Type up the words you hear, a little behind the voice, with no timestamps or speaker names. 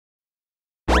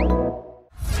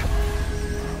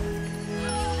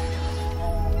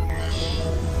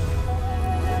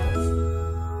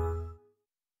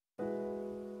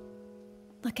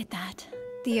Look at that.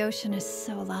 The ocean is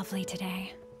so lovely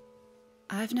today.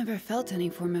 I've never felt any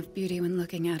form of beauty when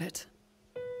looking at it.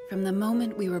 From the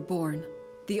moment we were born,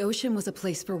 the ocean was a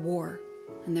place for war,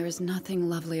 and there is nothing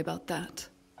lovely about that.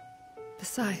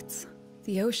 Besides,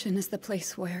 the ocean is the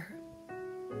place where...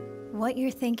 What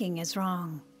you're thinking is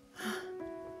wrong.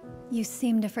 You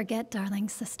seem to forget, darling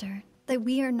sister, that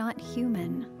we are not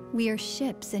human. We are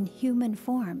ships in human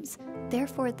forms.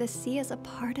 Therefore, the sea is a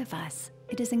part of us.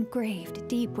 It is engraved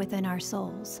deep within our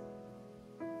souls.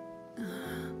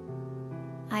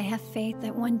 I have faith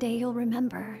that one day you'll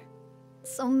remember.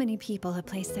 So many people have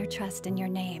placed their trust in your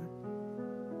name.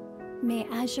 May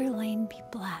Azur Lane be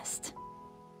blessed.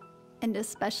 And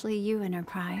especially you,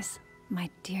 Enterprise, my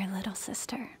dear little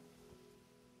sister.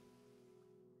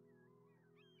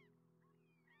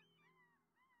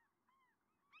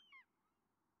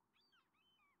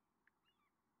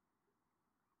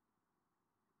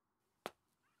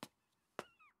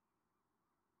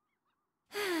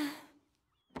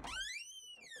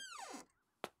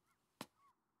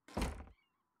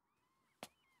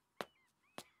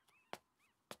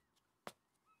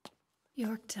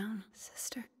 Yorktown,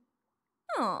 sister.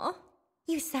 Aw,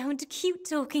 you sound cute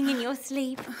talking in your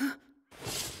sleep.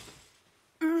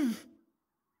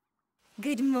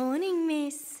 Good morning,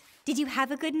 miss. Did you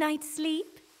have a good night's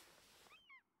sleep?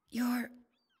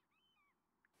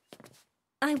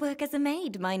 I work as a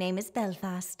maid. My name is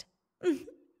Belfast.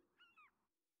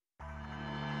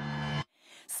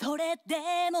 それで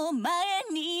も前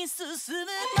に進む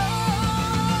の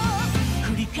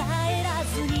振り返ら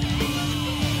ずに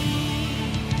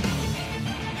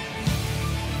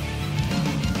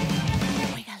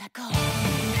We gotta go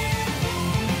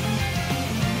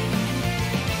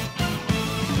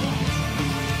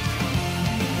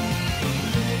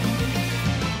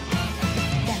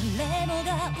誰も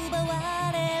が奪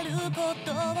われるこ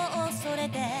とを恐れ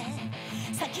て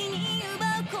先に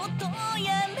奪うことを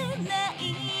やめない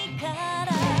から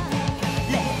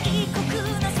冷酷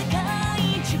な世界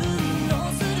順応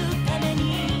するために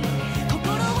心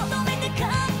を止めて感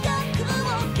覚を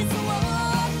消そう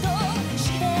とし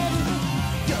てる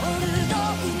夜の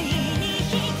海に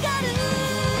光る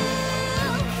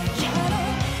やろ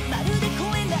まるで声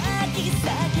なき叫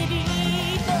び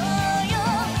のよ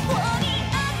うに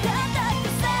暖か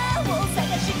さを探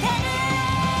して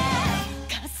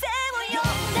風を呼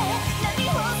んで波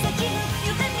を裂き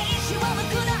夢にしわも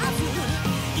くなず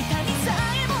痛みさ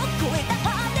えも超えた果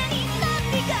てに何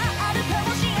があるか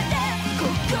教えて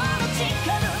心誓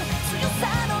う強さ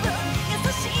の分優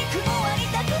しくもあり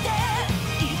たくて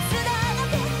いつだっ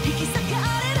て引き裂か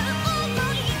れる想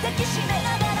い抱きしめな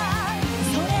がら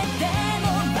それでも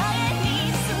前に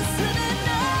進むの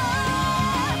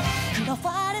黒ファ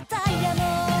レタイヤの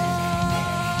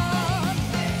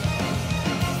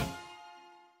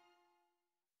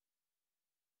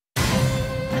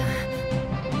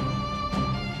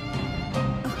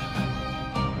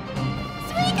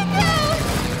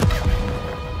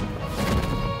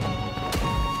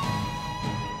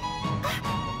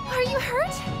Are you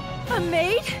hurt? A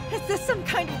maid? Is this some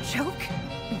kind of joke?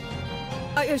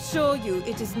 I assure you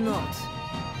it is not.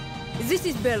 This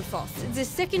is Belfast, the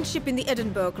second ship in the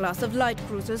Edinburgh class of light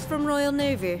cruisers from Royal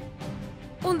Navy.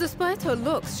 And despite her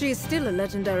looks, she is still a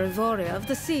legendary warrior of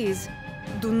the seas.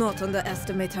 Do not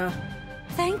underestimate her.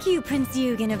 Thank you, Prince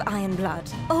Eugen of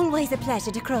Ironblood. Always a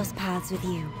pleasure to cross paths with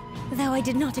you. Though I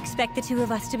did not expect the two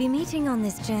of us to be meeting on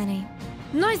this journey.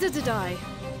 Neither did I.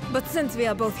 But since we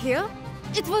are both here,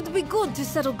 it would be good to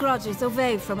settle grudges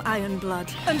away from Ironblood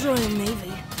and Royal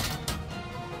Navy.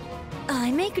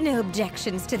 I make no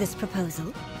objections to this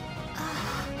proposal.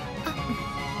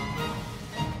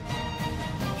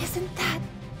 Isn't that...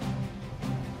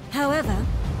 However,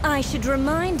 I should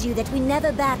remind you that we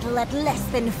never battle at less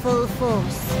than full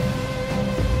force.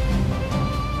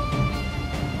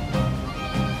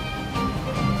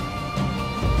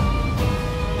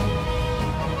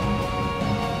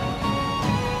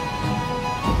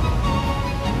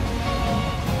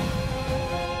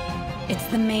 It's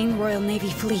the main Royal Navy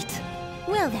fleet.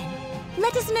 Well then,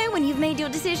 let us know when you've made your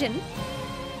decision.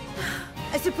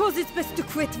 I suppose it's best to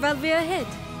quit while we're ahead.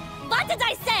 What did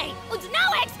I say? And now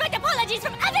I expect apologies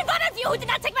from every one of you who did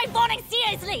not take my warning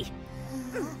seriously!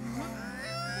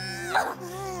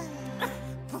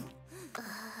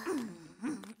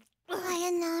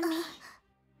 Ayanami.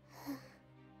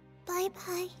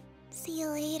 Bye-bye. See you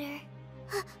later.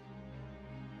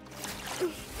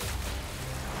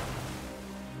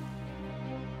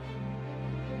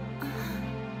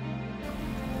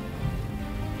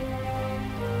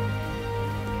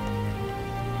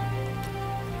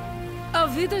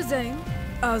 Auf Wiedersehen,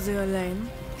 Azur Lane.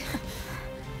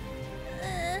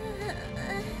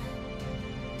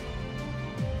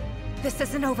 This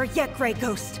isn't over yet, Grey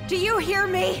Ghost. Do you hear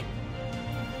me?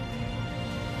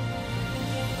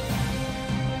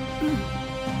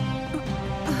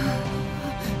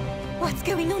 What's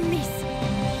going on, miss?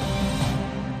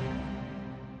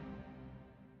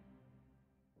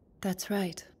 That's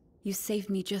right. You saved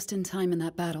me just in time in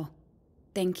that battle.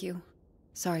 Thank you.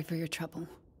 Sorry for your trouble.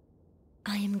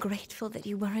 I am grateful that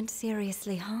you weren't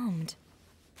seriously harmed.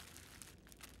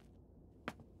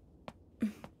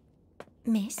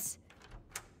 Miss?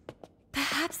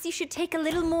 Perhaps you should take a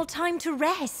little more time to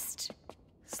rest.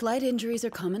 Slight injuries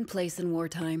are commonplace in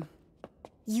wartime.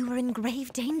 You are in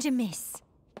grave danger, miss.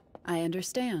 I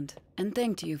understand, and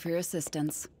thanked you for your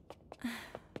assistance.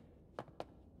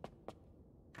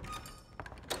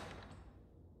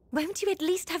 Won't you at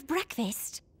least have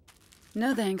breakfast?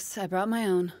 No thanks, I brought my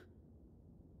own.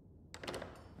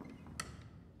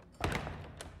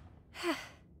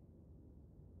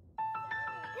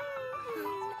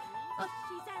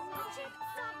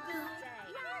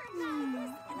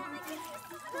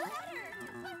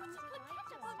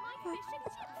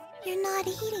 You're not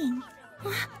eating.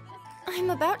 I'm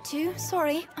about to.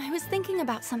 Sorry, I was thinking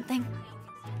about something.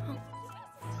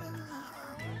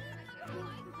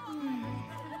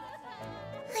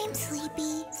 I'm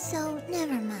sleepy, so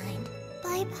never mind.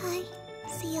 Bye-bye.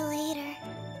 See you later.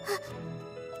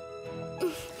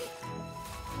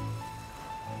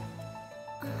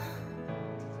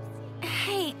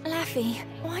 Hey, Laffy,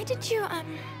 why did you,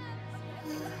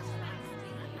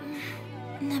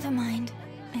 Never mind.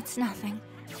 It's nothing.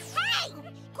 Hey!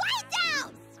 Quiet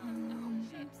down!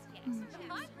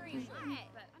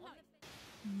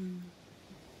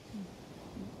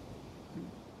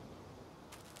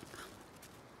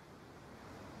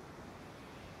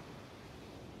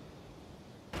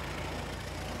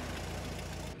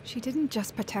 She didn't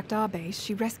just protect our base,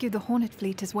 she rescued the Hornet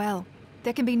fleet as well.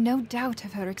 There can be no doubt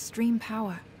of her extreme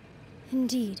power.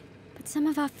 Indeed, but some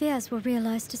of our fears were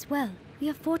realized as well. We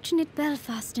are fortunate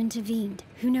Belfast intervened.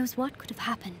 Who knows what could have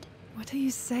happened? What are you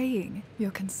saying?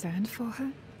 You're concerned for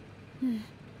her?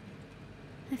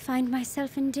 I find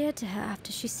myself endeared to her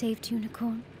after she saved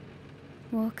Unicorn.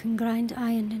 War can grind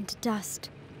iron into dust.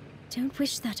 Don't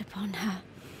wish that upon her.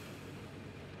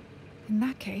 In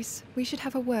that case, we should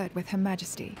have a word with Her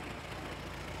Majesty.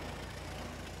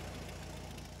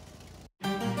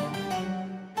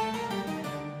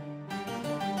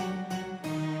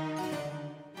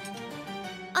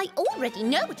 I already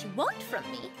know what you want from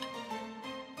me.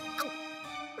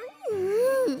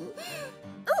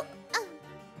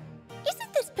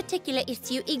 Isn't this particular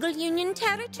issue Eagle Union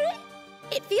territory?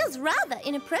 It feels rather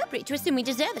inappropriate to assume we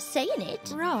deserve a say in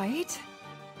it. Right.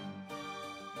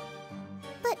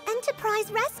 But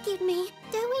Enterprise rescued me.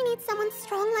 Don't we need someone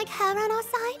strong like her on our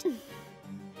side?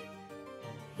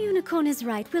 Unicorn is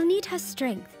right. We'll need her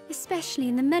strength, especially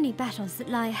in the many battles that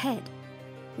lie ahead.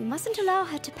 We mustn't allow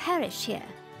her to perish here.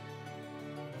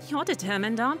 You're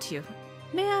determined, aren't you?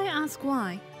 May I ask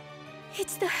why?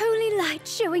 It's the holy light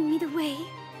showing me the way.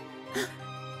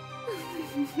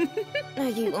 Are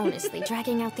you honestly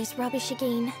dragging out this rubbish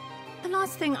again? The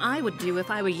last thing I would do if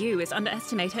I were you is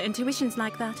underestimate her intuitions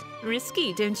like that.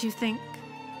 Risky, don't you think?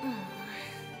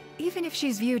 Even if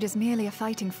she's viewed as merely a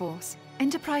fighting force,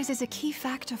 Enterprise is a key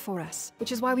factor for us,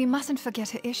 which is why we mustn't forget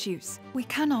her issues. We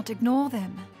cannot ignore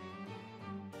them.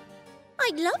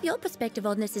 I'd love your perspective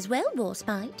on this as well,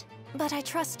 Warspite. But I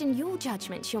trust in your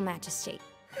judgment, Your Majesty.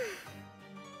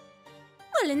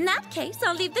 Well, in that case,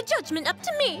 I'll leave the judgment up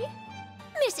to me.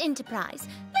 Miss Enterprise,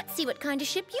 let's see what kind of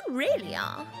ship you really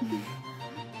are.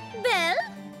 Belle?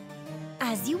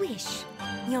 As you wish,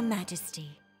 Your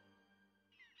Majesty.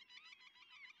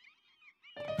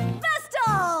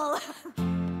 Vestal!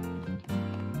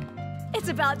 It's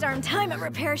about darn time a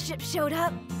repair ship showed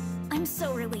up. I'm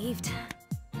so relieved.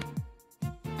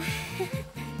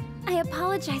 I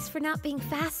apologize for not being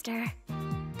faster.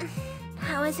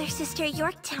 How is our sister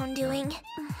Yorktown doing?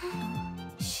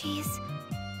 She's...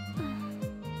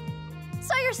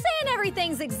 So you're saying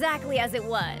everything's exactly as it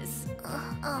was?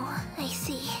 Oh, I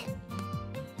see.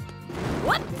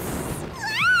 What?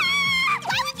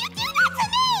 Why would you do that to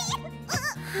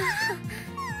me?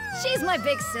 She's my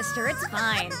big sister, it's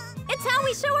fine. It's how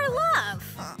we show our love.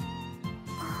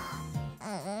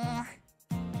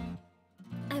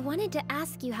 I wanted to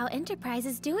ask you how Enterprise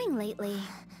is doing lately.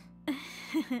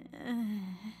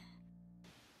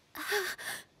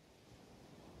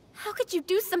 How could you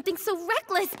do something so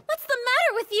reckless? What's the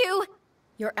matter with you?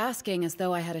 You're asking as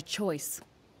though I had a choice.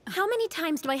 How many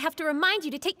times do I have to remind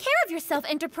you to take care of yourself,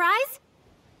 Enterprise?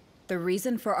 The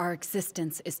reason for our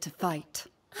existence is to fight.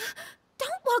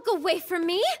 Don't walk away from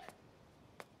me!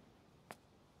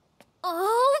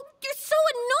 Oh, you're so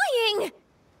annoying!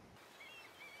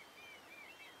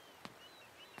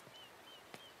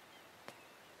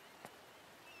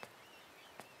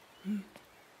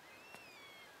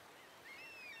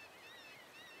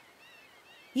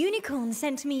 Unicorn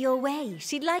sent me your way.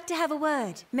 She'd like to have a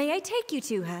word. May I take you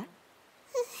to her?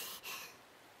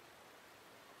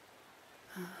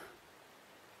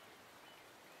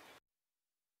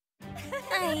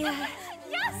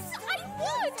 Yes, I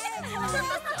would!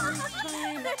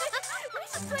 We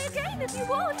should play a game if you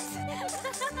want.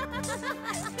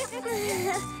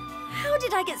 How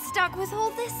did I get stuck with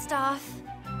all this stuff?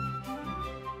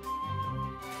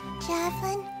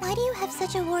 Javelin, why do you have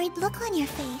such a worried look on your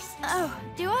face? Oh,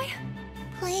 do I?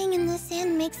 Playing in the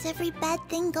sand makes every bad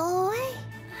thing go away.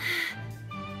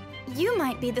 You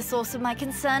might be the source of my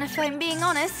concern if I'm being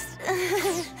honest.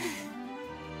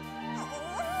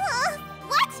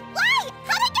 What? Why?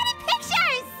 How do I get in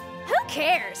pictures? Who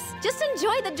cares? Just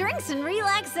enjoy the drinks and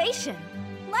relaxation.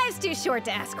 Life's too short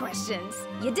to ask questions.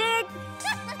 You dig?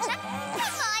 Come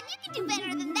on, you can do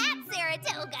better than that,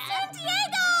 Saratoga. San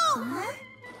Diego! Huh?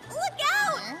 Look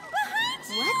out! Behind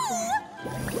you!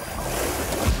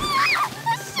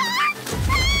 The shark!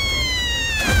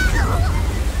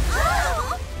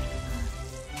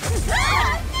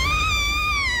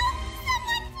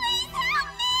 Someone please help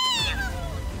me!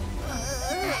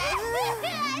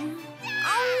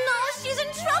 Oh no, she's in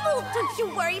trouble! Don't you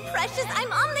worry, precious,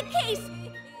 I'm on the case!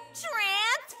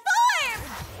 Transform!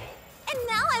 And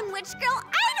now I'm Witch Girl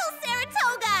Idol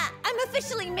Saratoga! I'm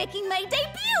officially making my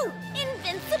debut!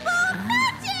 Invincible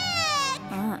magic!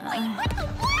 Wait, what the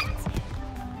what?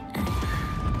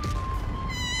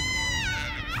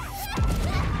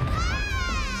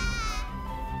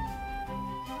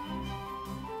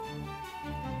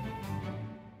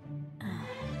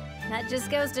 That just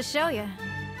goes to show you.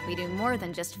 We do more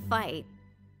than just fight.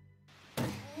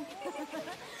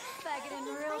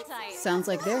 Sounds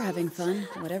like they're having fun,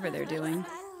 whatever they're doing.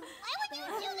 Why would you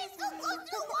do this so close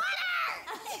to water?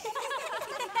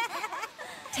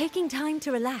 Taking time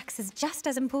to relax is just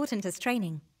as important as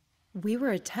training. We were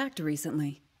attacked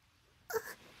recently.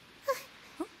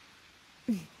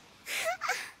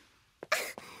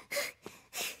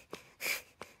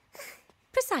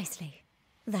 Precisely.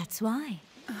 That's why.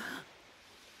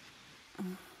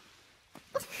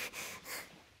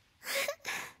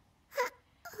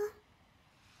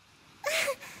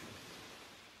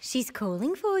 She's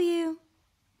calling for you.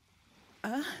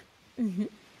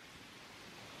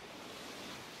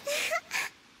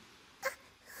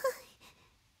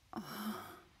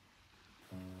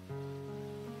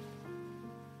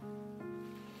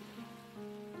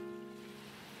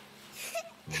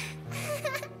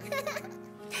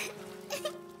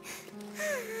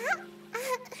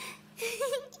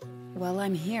 Well,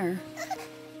 I'm here.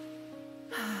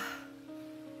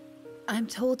 I'm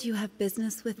told you have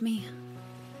business with me.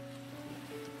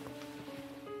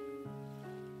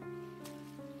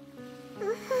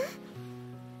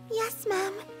 Yes,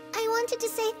 ma'am. I wanted to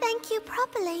say thank you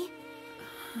properly.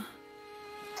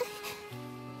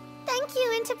 Thank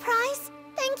you, Enterprise.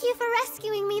 Thank you for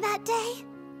rescuing me that day.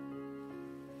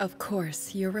 Of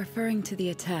course, you're referring to the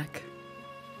attack.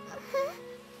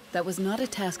 That was not a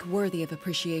task worthy of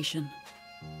appreciation.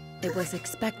 It was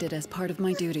expected as part of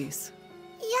my duties.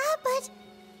 Yeah, but...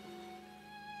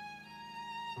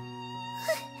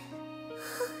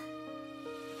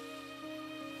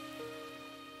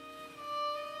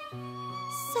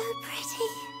 so pretty.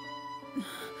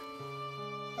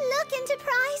 Look,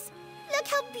 Enterprise! Look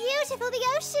how beautiful the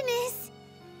ocean is!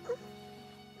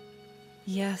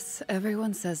 Yes,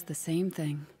 everyone says the same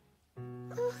thing.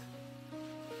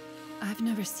 I've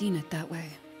never seen it that way,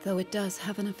 though it does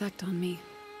have an effect on me.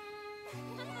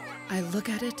 I look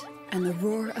at it, and the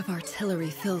roar of artillery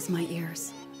fills my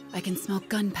ears. I can smell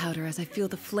gunpowder as I feel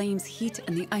the flames' heat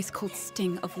and the ice-cold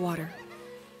sting of water.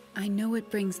 I know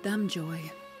it brings them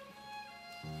joy.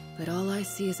 But all I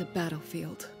see is a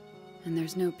battlefield, and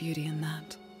there's no beauty in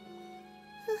that.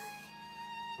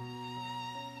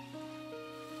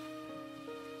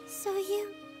 So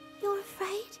you're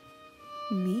afraid?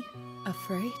 Me?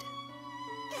 Afraid?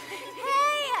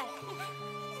 Hey!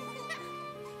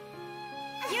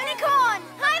 Unicorn!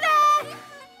 Hi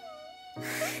there!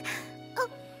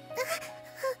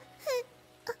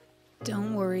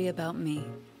 Don't worry about me.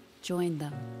 Join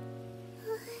them.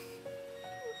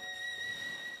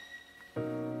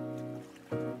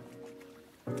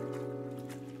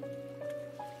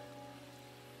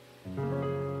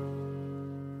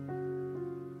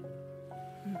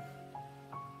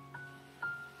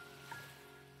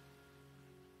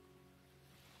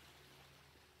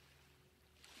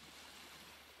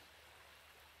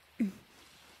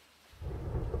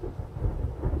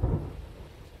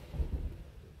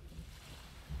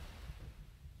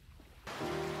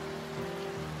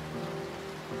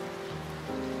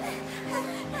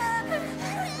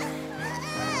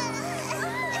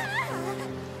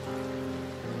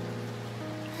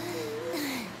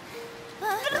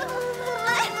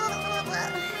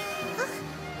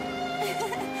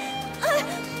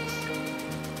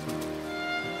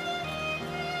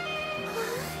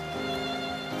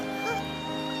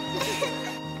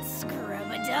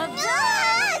 Stop!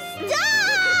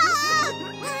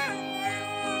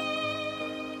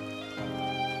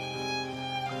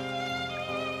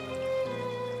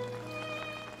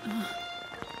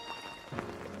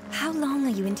 How long are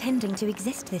you intending to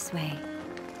exist this way?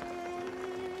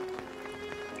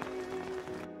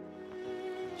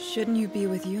 Shouldn't you be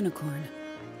with Unicorn?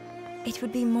 It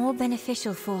would be more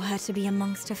beneficial for her to be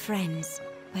amongst her friends,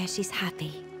 where she's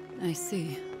happy. I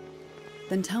see.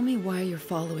 Then tell me why you're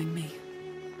following me.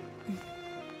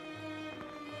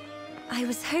 I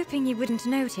was hoping you wouldn't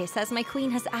notice, as my queen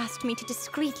has asked me to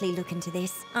discreetly look into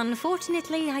this.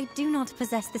 Unfortunately, I do not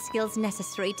possess the skills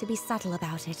necessary to be subtle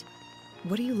about it.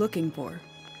 What are you looking for?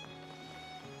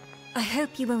 I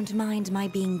hope you won't mind my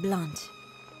being blunt.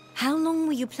 How long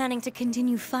were you planning to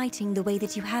continue fighting the way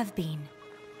that you have been?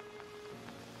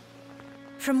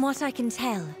 From what I can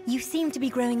tell, you seem to be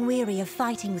growing weary of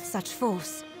fighting with such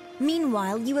force.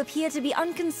 Meanwhile, you appear to be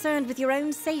unconcerned with your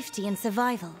own safety and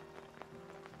survival.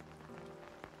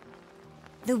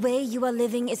 The way you are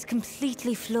living is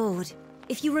completely flawed.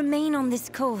 If you remain on this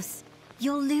course,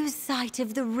 you'll lose sight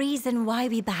of the reason why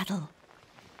we battle.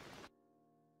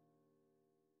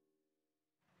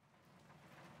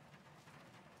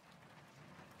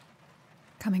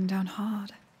 Coming down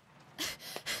hard.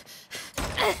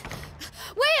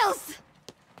 Wheels!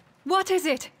 What is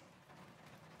it?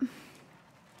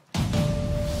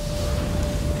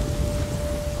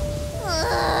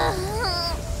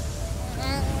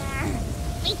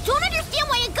 I don't understand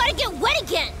why you gotta get wet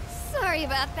again! Sorry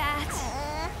about that.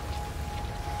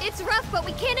 It's rough, but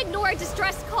we can't ignore a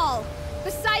distress call.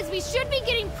 Besides, we should be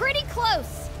getting pretty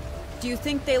close. Do you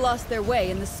think they lost their way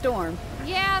in the storm?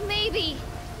 Yeah, maybe.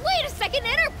 Wait a second,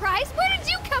 Enterprise! Where did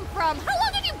you come from? How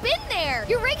long have you been there?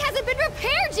 Your rig hasn't been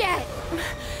repaired yet!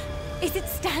 Is it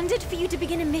standard for you to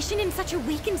begin a mission in such a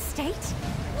weakened state?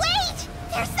 Wait!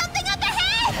 There's something up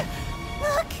ahead!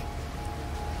 Look!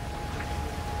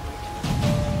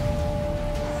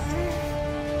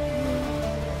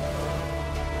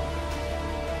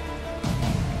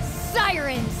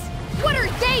 Sirens! What are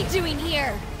they doing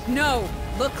here? No!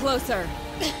 Look closer!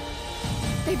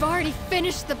 They've already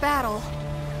finished the battle.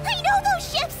 I know those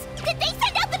ships! Did they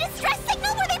send out the distress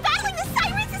signal? Were they battling the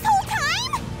sirens this whole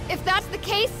time? If that's the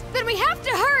case, then we have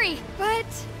to hurry! But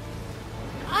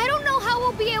I don't know how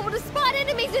we'll be able to spot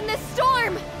enemies in this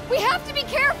storm! We have to be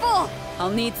careful! I'll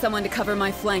need someone to cover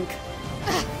my flank.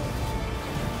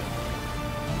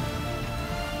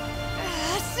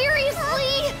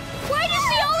 Seriously? Why does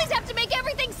she always have to make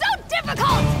everything so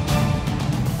difficult?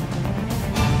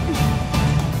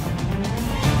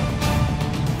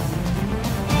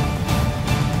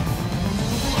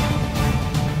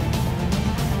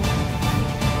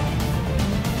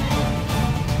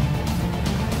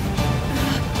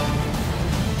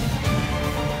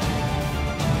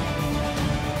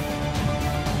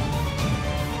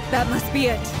 That must be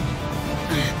it.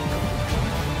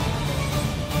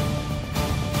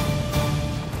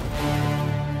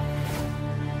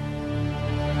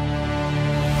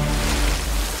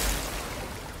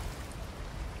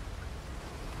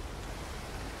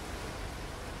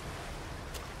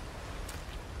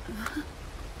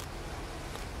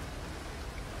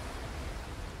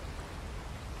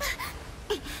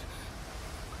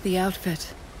 The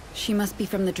outfit. She must be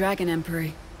from the Dragon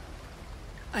Emperor.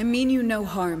 I mean you no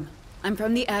harm. I'm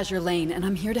from the Azur Lane, and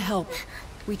I'm here to help.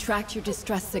 We tracked your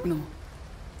distress signal.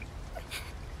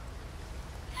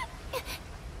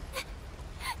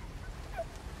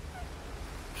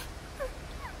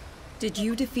 Did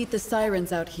you defeat the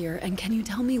sirens out here, and can you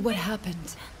tell me what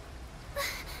happened?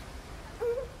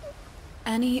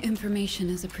 Any information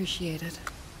is appreciated.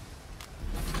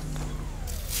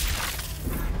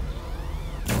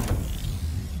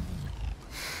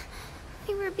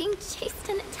 We were being chased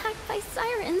and attacked by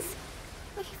sirens.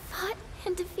 We fought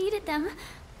and defeated them.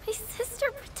 My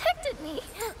sister protected me.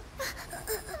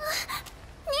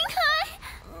 Nikai!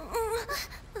 Oh,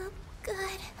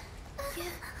 good.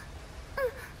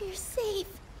 You're safe.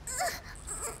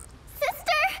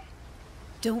 Sister!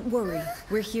 Don't worry.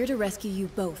 We're here to rescue you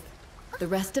both. The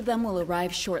rest of them will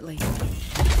arrive shortly.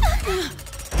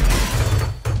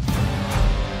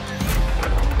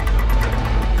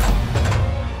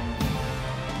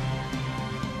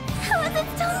 How is it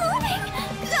still moving?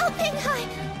 Go, Pinghai!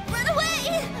 Run away!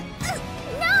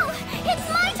 No! It's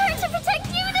my turn to protect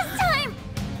you this time!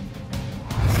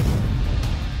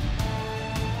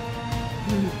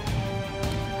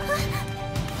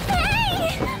 Hey!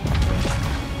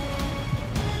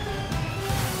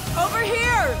 Over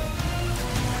here!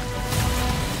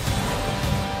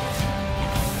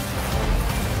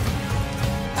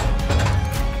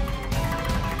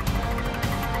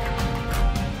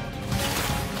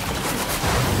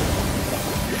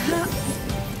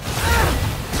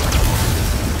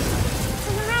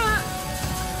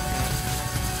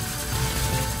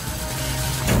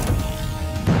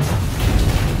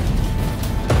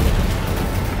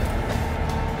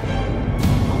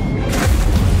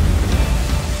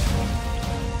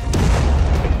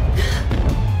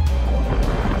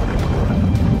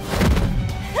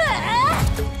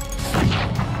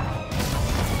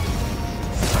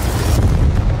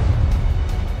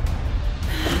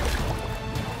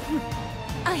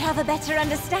 better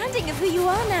understanding of who you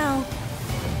are now.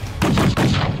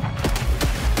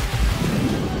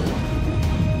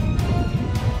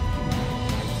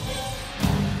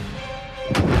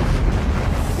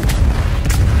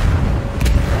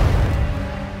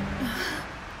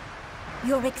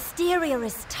 Your exterior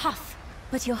is tough,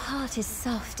 but your heart is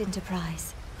soft,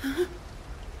 Enterprise.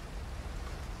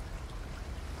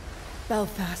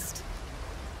 Belfast.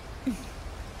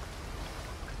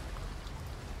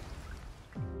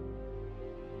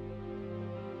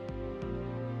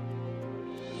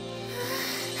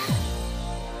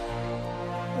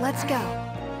 Let's go.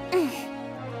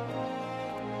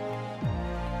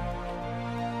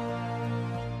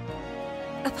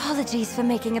 Apologies for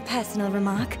making a personal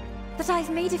remark, but I've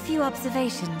made a few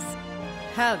observations.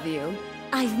 Have you?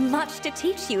 I've much to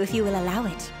teach you if you will allow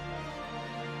it.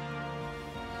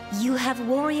 You have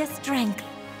warrior strength,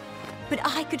 but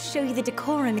I could show you the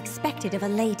decorum expected of a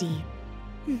lady.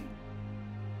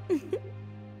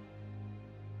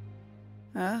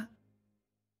 Huh?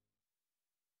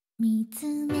 見つ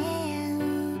め